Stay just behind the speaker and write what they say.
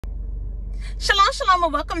Shalom, shalom,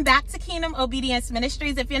 and welcome back to Kingdom Obedience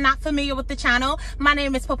Ministries. If you're not familiar with the channel, my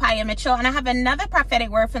name is Papaya Mitchell, and I have another prophetic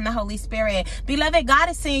word from the Holy Spirit. Beloved, God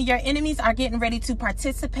is saying your enemies are getting ready to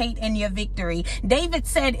participate in your victory. David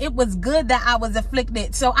said, it was good that I was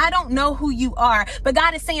afflicted. So I don't know who you are, but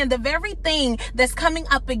God is saying the very thing that's coming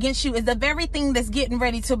up against you is the very thing that's getting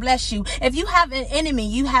ready to bless you. If you have an enemy,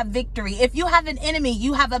 you have victory. If you have an enemy,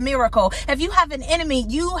 you have a miracle. If you have an enemy,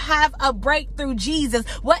 you have a breakthrough. Jesus,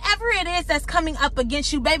 whatever it is that's coming up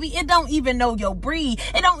against you, baby, it don't even know your breed.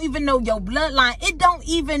 It don't even know your bloodline. It don't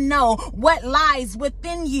even know what lies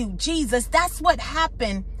within you. Jesus, that's what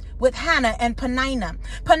happened with Hannah and Peninnah.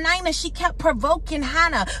 Peninnah, she kept provoking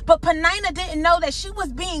Hannah, but Peninnah didn't know that she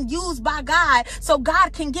was being used by God, so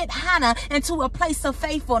God can get Hannah into a place of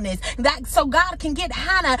faithfulness, so God can get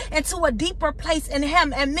Hannah into a deeper place in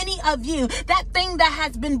him. And many of you, that thing that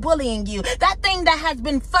has been bullying you, that thing that has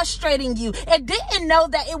been frustrating you, it didn't know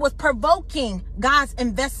that it was provoking God's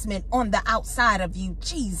investment on the outside of you.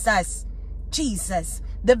 Jesus,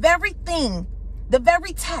 the very thing, the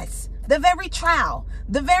very test, the very trial,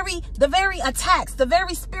 the very attacks, the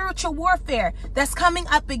very spiritual warfare that's coming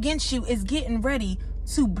up against you is getting ready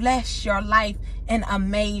to bless your life in a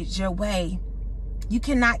major way. You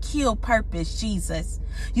cannot kill purpose, Jesus.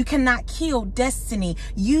 You cannot kill destiny.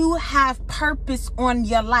 You have purpose on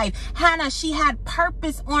your life. Hannah, she had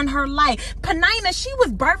purpose on her life. Peninnah, she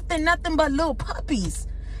was birthing nothing but little puppies.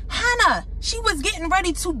 Hannah, she was getting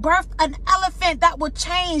ready to birth an elephant that would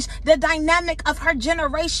change the dynamic of her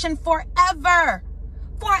generation forever.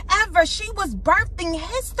 Forever. She was birthing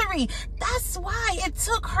history. That's why it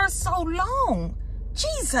took her so long.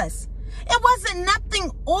 Jesus, it wasn't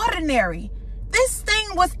nothing ordinary. This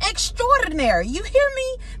thing was extraordinary. You hear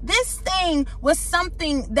me? This thing was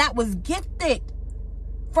something that was gifted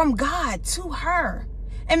from God to her.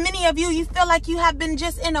 And many of you, you feel like you have been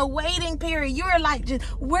just in a waiting period. You're like,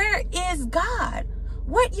 where is God?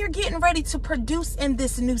 What you're getting ready to produce in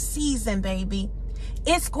this new season, baby,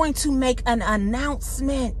 it's going to make an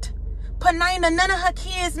announcement. Peninnah, none of her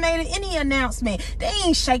kids made any announcement. They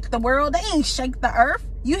ain't shake the world. They ain't shake the earth.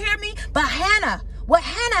 You hear me? But Hannah, what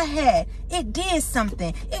Hannah had, it did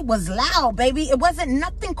something. It was loud, baby. It wasn't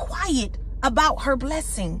nothing quiet about her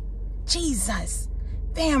blessing. Jesus,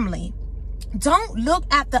 family, don't look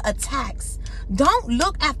at the attacks. Don't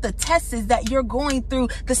look at the tests that you're going through,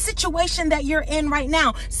 the situation that you're in right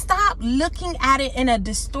now. Stop looking at it in a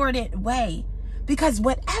distorted way. Because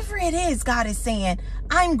whatever it is, God is saying,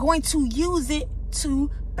 I'm going to use it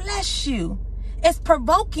to bless you. It's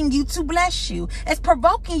provoking you to bless you. It's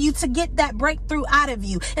provoking you to get that breakthrough out of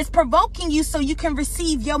you. It's provoking you so you can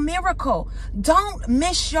receive your miracle. Don't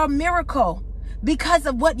miss your miracle because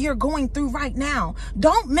of what you're going through right now.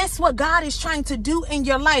 Don't miss what God is trying to do in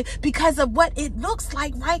your life because of what it looks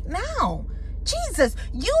like right now. Jesus,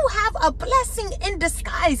 you have a blessing in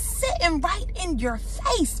disguise sitting right in your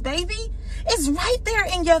face, baby. It's right there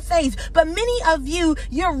in your face. But many of you,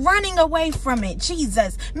 you're running away from it.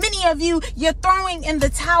 Jesus, many of you, you're throwing in the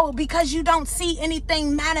towel because you don't see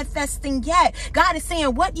anything manifesting yet. God is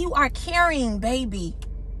saying what you are carrying, baby,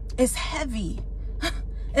 is heavy.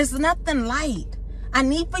 It's nothing light. I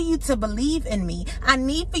need for you to believe in me. I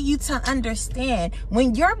need for you to understand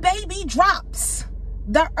when your baby drops,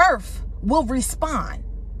 the earth will respond.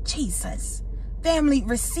 Jesus, family,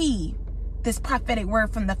 receive this prophetic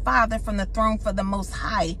word from the Father, from the throne for the Most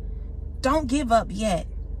High. Don't give up yet.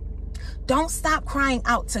 Don't stop crying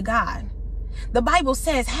out to God. The Bible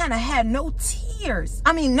says Hannah had no tears.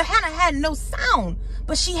 Hannah had no sound,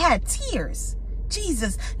 but she had tears.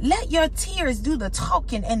 Jesus, let your tears do the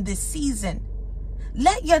talking in this season.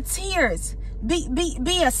 Let your tears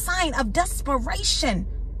be a sign of desperation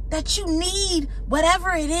that you need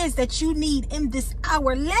whatever it is that you need in this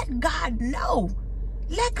hour. Let God know.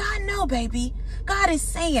 Let God know, baby. God is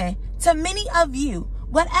saying to many of you,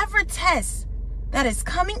 whatever test that is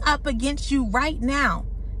coming up against you right now,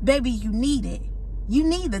 baby, you need it. You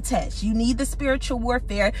need the test. You need the spiritual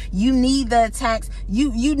warfare. You need the attacks.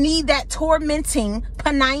 You need that tormenting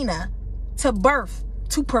Peninnah to birth,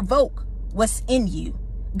 to provoke what's in you.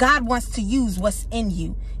 God wants to use what's in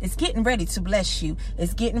you. It's getting ready to bless you.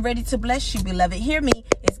 It's getting ready to bless you, beloved. Hear me.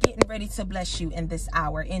 It's getting ready to bless you in this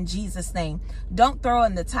hour. In Jesus' name. Don't throw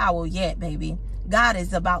in the towel yet, baby. God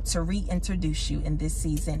is about to reintroduce you in this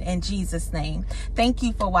season. In Jesus' name. Thank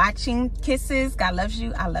you for watching. Kisses. God loves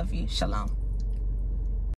you. I love you. Shalom.